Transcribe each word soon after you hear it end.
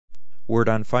Word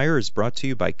on Fire is brought to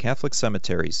you by Catholic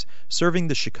Cemeteries, serving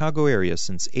the Chicago area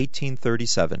since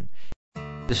 1837.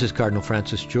 This is Cardinal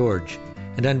Francis George,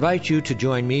 and I invite you to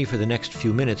join me for the next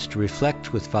few minutes to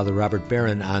reflect with Father Robert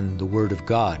Barron on the Word of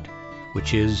God,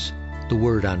 which is the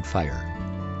Word on Fire.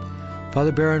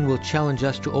 Father Barron will challenge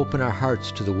us to open our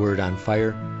hearts to the Word on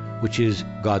Fire, which is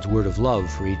God's word of love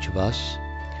for each of us.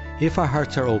 If our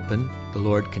hearts are open, the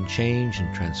Lord can change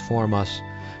and transform us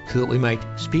so that we might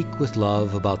speak with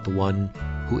love about the one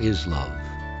who is love.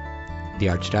 The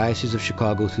Archdiocese of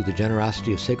Chicago, through the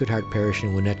generosity of Sacred Heart Parish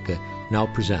in Winnetka, now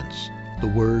presents the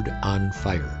Word on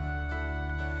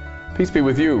Fire. Peace be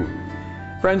with you.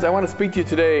 Friends, I want to speak to you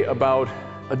today about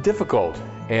a difficult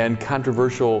and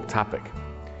controversial topic.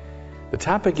 The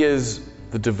topic is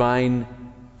the divine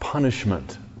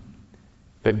punishment.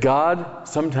 That God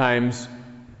sometimes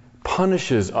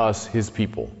punishes us, His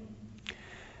people.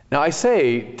 Now I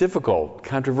say difficult,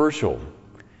 controversial.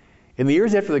 In the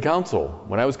years after the Council,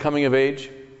 when I was coming of age,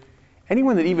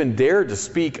 anyone that even dared to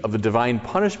speak of the divine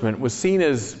punishment was seen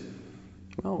as,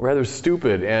 rather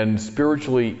stupid and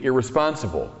spiritually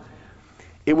irresponsible.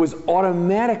 It was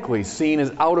automatically seen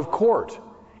as out of court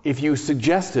if you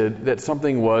suggested that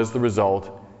something was the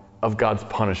result of God's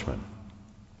punishment.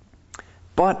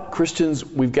 But Christians,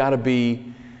 we've got to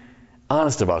be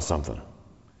honest about something.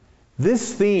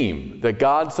 This theme that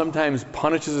God sometimes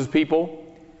punishes His people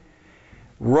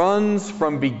runs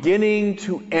from beginning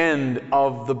to end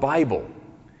of the Bible,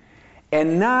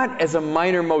 and not as a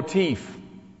minor motif,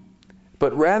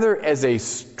 but rather as a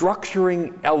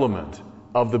structuring element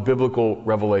of the biblical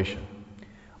revelation.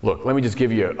 Look, let me just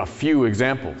give you a few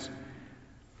examples.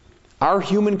 Our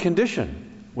human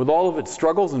condition, with all of its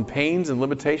struggles and pains and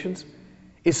limitations,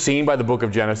 is seen by the book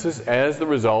of Genesis as the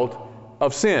result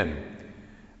of sin.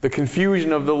 The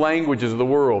confusion of the languages of the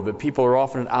world, that people are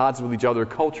often at odds with each other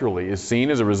culturally, is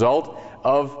seen as a result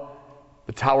of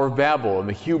the Tower of Babel and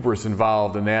the hubris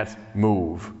involved in that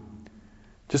move.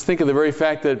 Just think of the very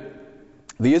fact that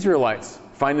the Israelites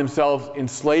find themselves in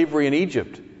slavery in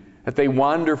Egypt, that they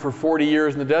wander for 40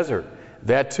 years in the desert.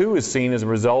 That too is seen as a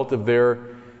result of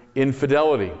their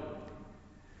infidelity.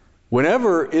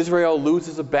 Whenever Israel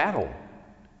loses a battle,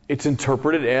 it's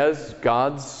interpreted as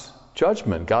God's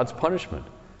judgment, God's punishment.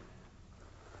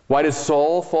 Why does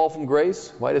Saul fall from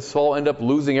grace? Why does Saul end up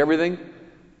losing everything?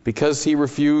 Because he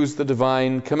refused the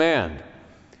divine command.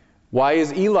 Why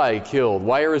is Eli killed?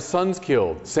 Why are his sons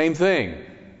killed? Same thing.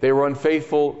 They were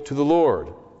unfaithful to the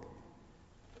Lord.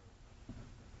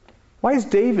 Why is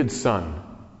David's son,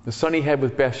 the son he had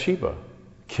with Bathsheba,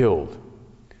 killed?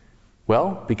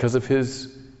 Well, because of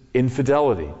his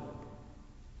infidelity.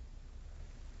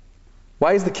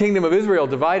 Why is the kingdom of Israel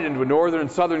divided into a northern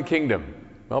and southern kingdom?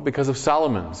 Well, because of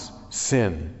Solomon's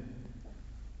sin.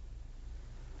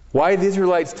 Why are the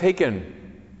Israelites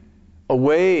taken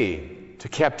away to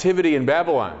captivity in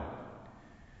Babylon?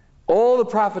 All the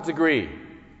prophets agree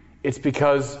it's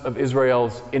because of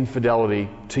Israel's infidelity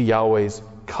to Yahweh's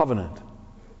covenant.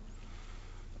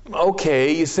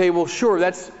 Okay, you say, well, sure,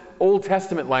 that's Old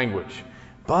Testament language.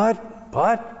 But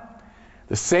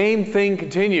the same thing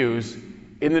continues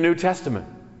in the New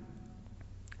Testament.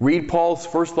 Read Paul's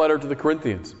first letter to the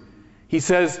Corinthians. He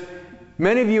says,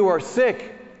 many of you are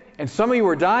sick, and some of you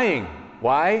are dying.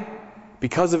 Why?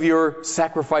 Because of your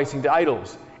sacrificing to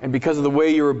idols, and because of the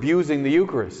way you're abusing the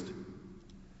Eucharist.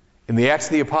 In the Acts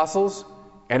of the Apostles,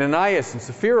 Ananias and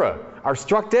Sapphira are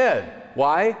struck dead.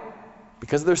 Why?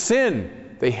 Because of their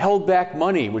sin. They held back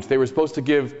money which they were supposed to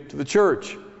give to the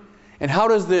church. And how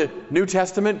does the New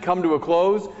Testament come to a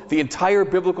close? The entire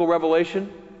biblical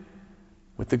revelation?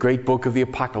 With the great book of the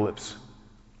Apocalypse,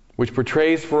 which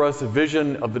portrays for us a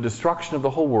vision of the destruction of the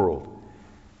whole world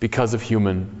because of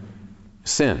human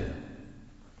sin.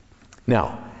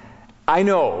 Now, I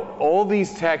know all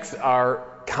these texts are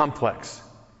complex.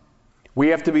 We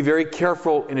have to be very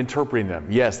careful in interpreting them.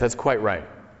 Yes, that's quite right.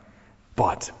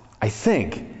 But I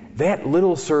think that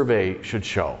little survey should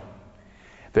show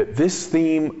that this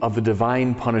theme of the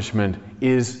divine punishment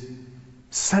is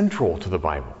central to the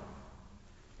Bible.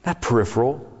 Not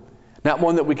peripheral, not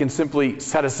one that we can simply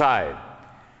set aside,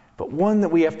 but one that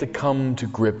we have to come to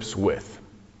grips with.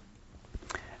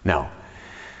 Now,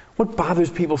 what bothers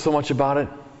people so much about it?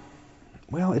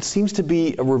 Well, it seems to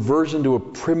be a reversion to a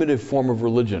primitive form of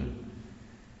religion.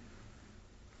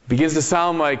 It begins to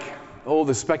sound like,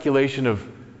 the speculation of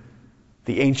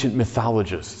the ancient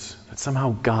mythologists, that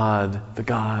somehow God, the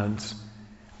gods,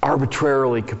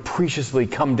 arbitrarily, capriciously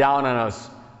come down on us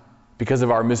because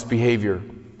of our misbehavior.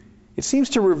 It seems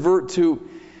to revert to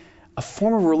a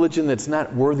form of religion that's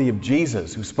not worthy of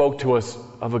Jesus, who spoke to us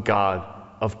of a God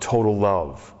of total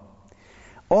love.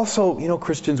 Also,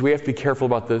 Christians, we have to be careful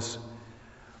about this.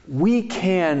 We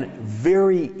can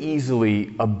very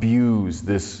easily abuse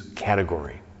this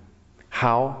category.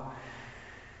 How?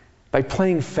 By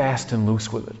playing fast and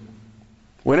loose with it.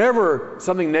 Whenever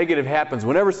something negative happens,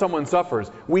 whenever someone suffers,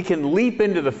 we can leap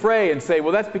into the fray and say,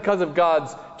 well, that's because of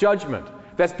God's judgment.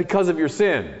 That's because of your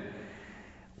sin.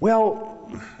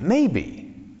 Well, maybe.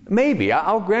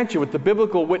 I'll grant you, with the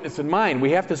biblical witness in mind,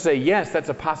 we have to say, yes, that's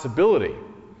a possibility.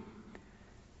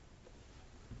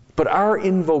 But our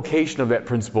invocation of that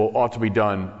principle ought to be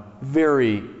done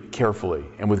very carefully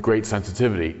and with great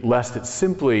sensitivity, lest it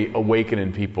simply awaken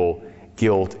in people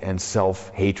guilt and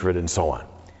self-hatred and so on.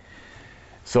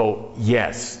 So,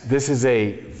 yes, this is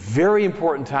a very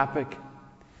important topic,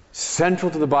 central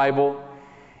to the Bible,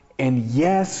 and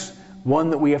yes,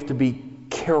 one that we have to be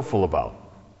careful about.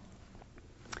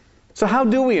 So how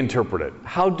do we interpret it?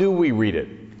 How do we read it?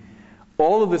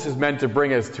 All of this is meant to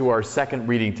bring us to our second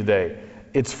reading today.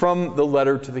 It's from the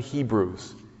letter to the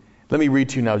Hebrews. Let me read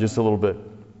to you now just a little bit.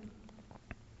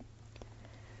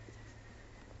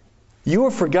 You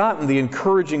have forgotten the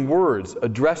encouraging words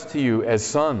addressed to you as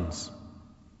sons.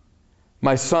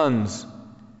 My sons,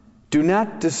 do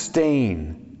not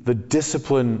disdain the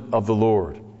discipline of the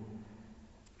Lord,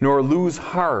 nor lose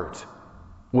heart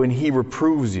when he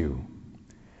reproves you.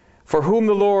 For whom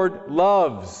the Lord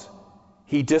loves,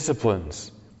 he disciplines.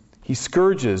 He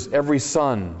scourges every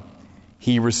son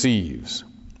he receives.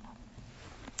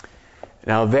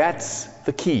 Now that's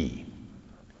the key.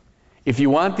 If you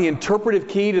want the interpretive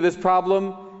key to this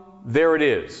problem, there it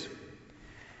is.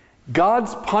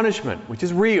 God's punishment, which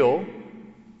is real,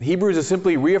 Hebrews is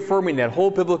simply reaffirming that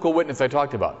whole biblical witness I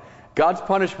talked about. God's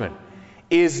punishment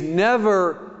is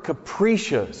never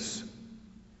capricious.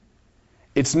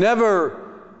 It's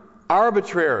never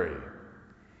arbitrary.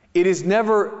 It is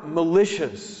never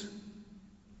malicious.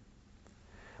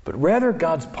 But rather,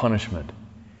 God's punishment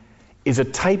is a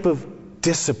type of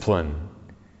discipline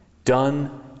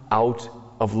done out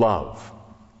of love.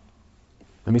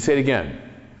 Let me say it again.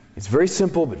 It's very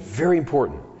simple, but very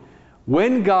important.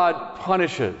 When God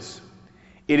punishes,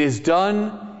 it is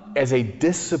done as a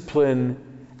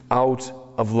discipline out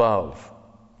of love.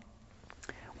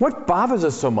 What bothers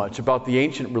us so much about the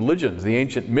ancient religions, the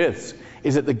ancient myths,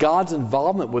 is that the God's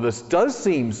involvement with us does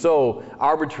seem so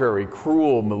arbitrary,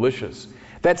 cruel, malicious.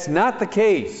 That's not the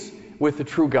case with the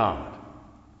true God.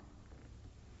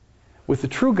 With the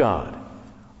true God,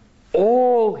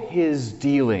 all his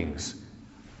dealings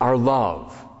are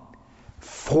love,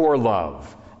 for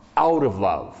love, out of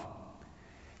love.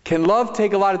 Can love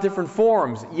take a lot of different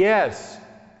forms? Yes.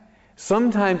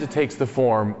 Sometimes it takes the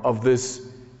form of this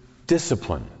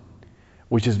discipline,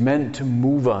 which is meant to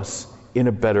move us in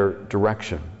a better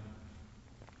direction.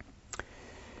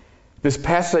 This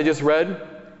passage I just read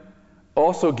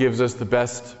also gives us the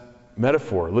best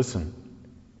metaphor. Listen.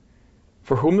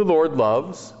 For whom the Lord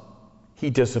loves, he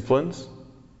disciplines.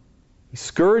 He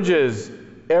scourges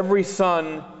every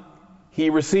son he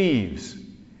receives.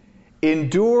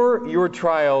 Endure your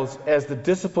trials as the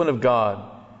discipline of God,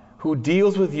 who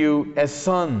deals with you as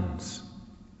sons.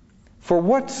 For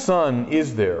what son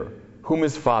is there whom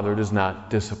his father does not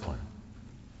discipline?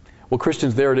 Well,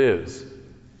 Christians, there it is.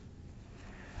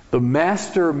 The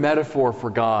master metaphor for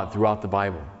God throughout the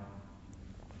Bible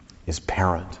is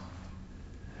parent,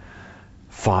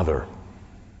 father.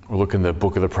 We'll look in the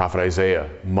book of the prophet Isaiah,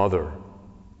 mother.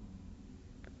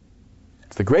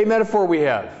 It's the great metaphor we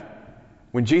have.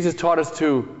 When Jesus taught us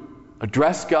to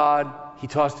address God, he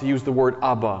taught us to use the word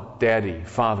Abba, Daddy,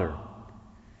 Father.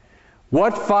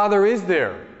 What father is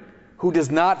there who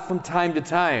does not from time to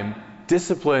time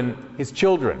discipline his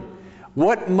children?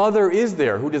 What mother is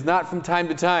there who does not from time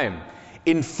to time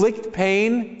inflict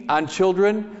pain on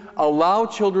children, allow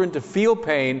children to feel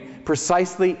pain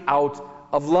precisely out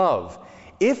of love?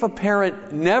 If a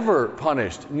parent never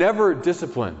punished, never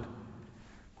disciplined,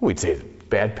 we'd say it's a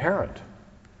bad parent.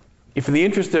 If in the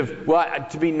interest of,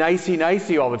 to be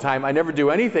nicey all the time, I never do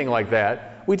anything like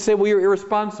that, we'd say, well, you're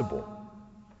irresponsible.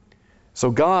 So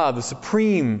God, the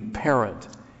supreme parent,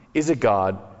 is a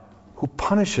God who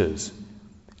punishes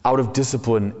out of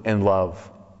discipline and love.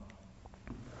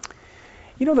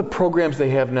 You know the programs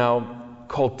they have now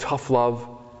called Tough Love?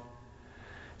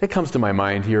 That comes to my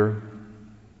mind here.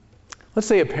 Let's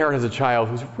say a parent has a child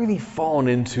who's really fallen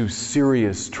into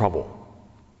serious trouble.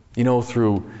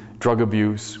 Through drug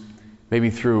abuse, maybe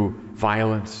through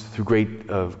violence, through great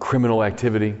criminal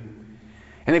activity.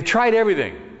 And they've tried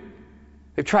everything.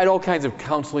 They've tried all kinds of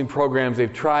counseling programs.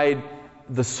 They've tried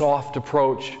the soft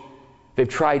approach. They've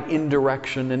tried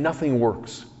indirection, and nothing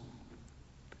works.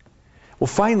 Well,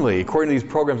 finally, according to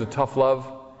these programs of tough love,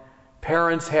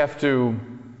 parents have to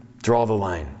draw the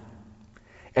line.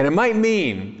 And it might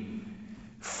mean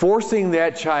forcing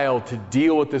that child to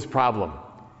deal with this problem,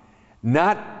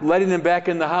 not letting them back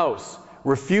in the house,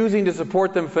 refusing to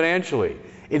support them financially.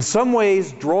 In some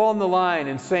ways, drawing the line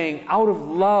and saying, out of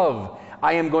love,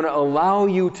 I am going to allow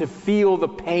you to feel the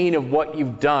pain of what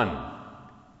you've done.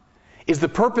 Is the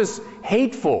purpose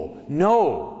hateful?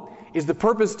 No. Is the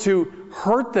purpose to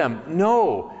hurt them?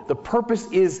 No. The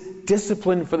purpose is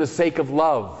discipline for the sake of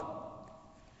love.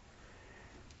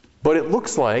 But it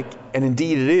looks like, and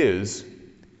indeed it is,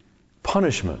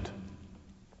 punishment.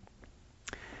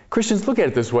 Christians, look at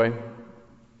it this way.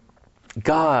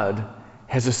 God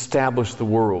has established the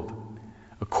world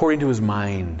according to His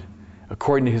mind,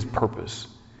 according to His purpose.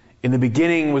 In the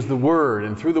beginning was the Word,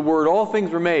 and through the Word all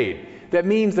things were made. That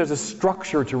means there's a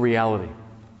structure to reality.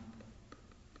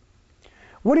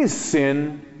 What is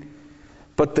sin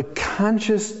but the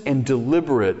conscious and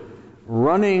deliberate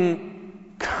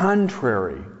running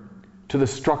contrary to the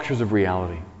structures of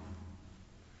reality?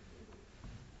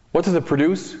 What does it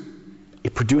produce?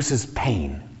 It produces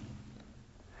pain.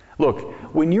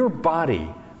 Look, when your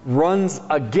body runs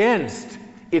against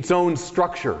its own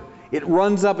structure, it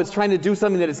runs up, it's trying to do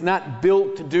something that it's not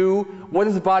built to do, what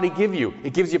does the body give you?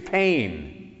 It gives you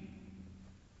pain.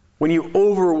 When you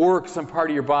overwork some part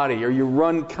of your body or you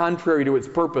run contrary to its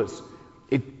purpose,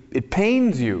 it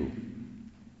pains you.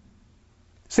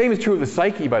 Same is true of the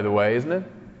psyche, by the way, isn't it?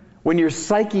 When your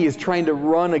psyche is trying to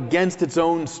run against its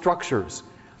own structures,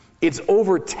 it's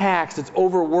overtaxed, it's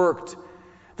overworked.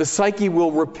 The psyche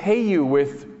will repay you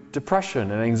with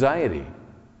depression and anxiety.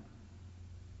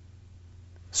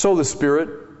 So the Spirit,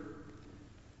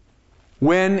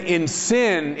 when in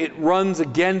sin it runs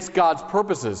against God's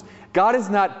purposes, God is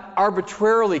not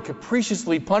arbitrarily,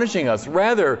 capriciously punishing us.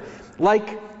 Rather,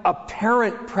 like a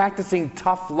parent practicing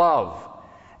tough love,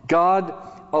 God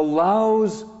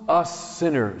allows us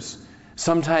sinners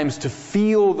sometimes to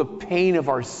feel the pain of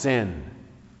our sin,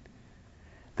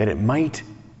 that it might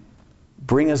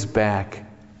bring us back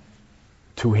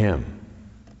to Him.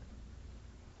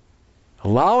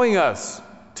 Allowing us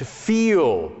to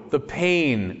feel the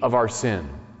pain of our sin,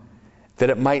 that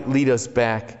it might lead us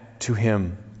back to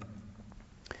Him.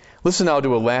 Listen now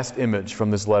to a last image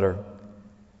from this letter.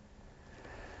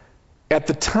 At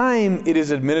the time it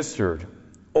is administered,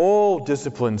 all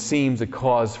discipline seems a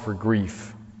cause for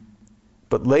grief,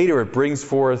 but later it brings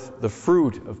forth the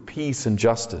fruit of peace and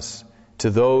justice to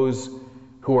those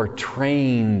who are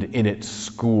trained in its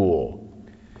school.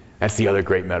 That's the other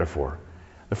great metaphor.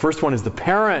 The first one is the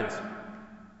parent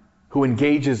who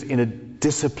engages in a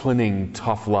disciplining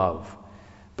tough love.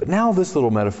 But now this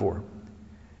little metaphor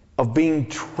of being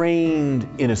trained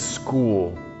in a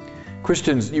school.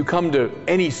 Christians, you come to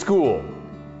any school,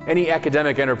 any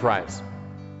academic enterprise.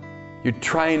 You're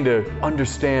trying to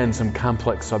understand some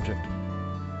complex subject.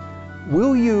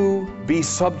 Will you be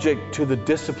subject to the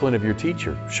discipline of your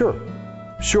teacher? Sure.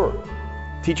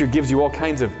 Teacher gives you all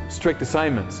kinds of strict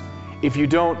assignments. If you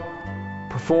don't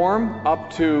perform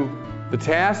up to the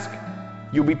task,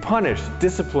 you'll be punished,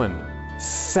 disciplined,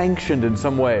 sanctioned in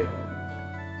some way.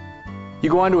 You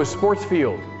go onto a sports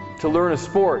field to learn a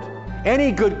sport.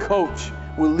 Any good coach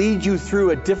will lead you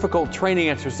through a difficult training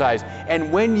exercise.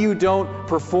 And when you don't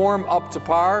perform up to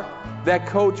par, that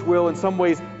coach will in some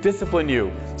ways discipline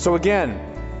you. So again,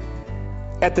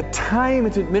 at the time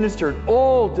it's administered,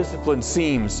 all discipline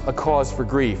seems a cause for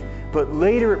grief. But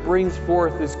later it brings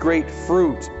forth this great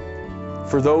fruit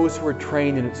for those who are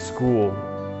trained in its school.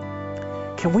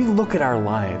 Can we look at our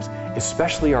lives,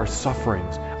 especially our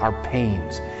sufferings, our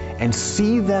pains, and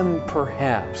see them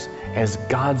perhaps as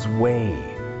God's way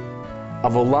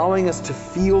of allowing us to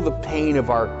feel the pain of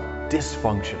our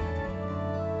dysfunction,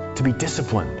 to be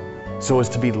disciplined so as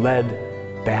to be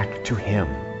led back to Him?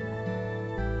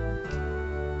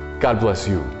 God bless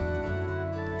you.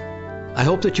 I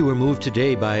hope that you were moved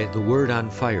today by the Word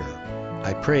on Fire.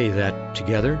 I pray that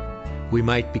together we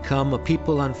might become a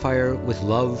people on fire with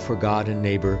love for God and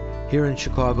neighbor here in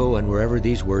Chicago and wherever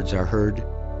these words are heard.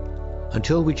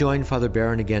 Until we join Father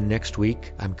Barron again next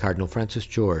week, I'm Cardinal Francis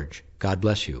George. God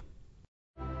bless you.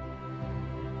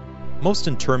 Most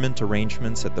interment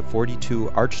arrangements at the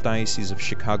 42 Archdiocese of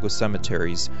Chicago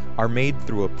cemeteries are made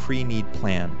through a pre-need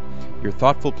plan. Your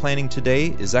thoughtful planning today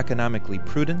is economically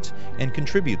prudent and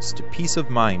contributes to peace of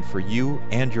mind for you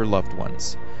and your loved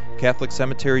ones. Catholic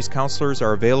Cemeteries counselors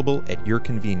are available at your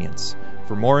convenience.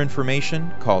 For more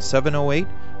information, call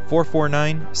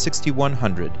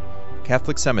 708-449-6100.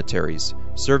 Catholic Cemeteries,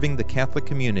 serving the Catholic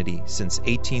community since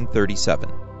 1837.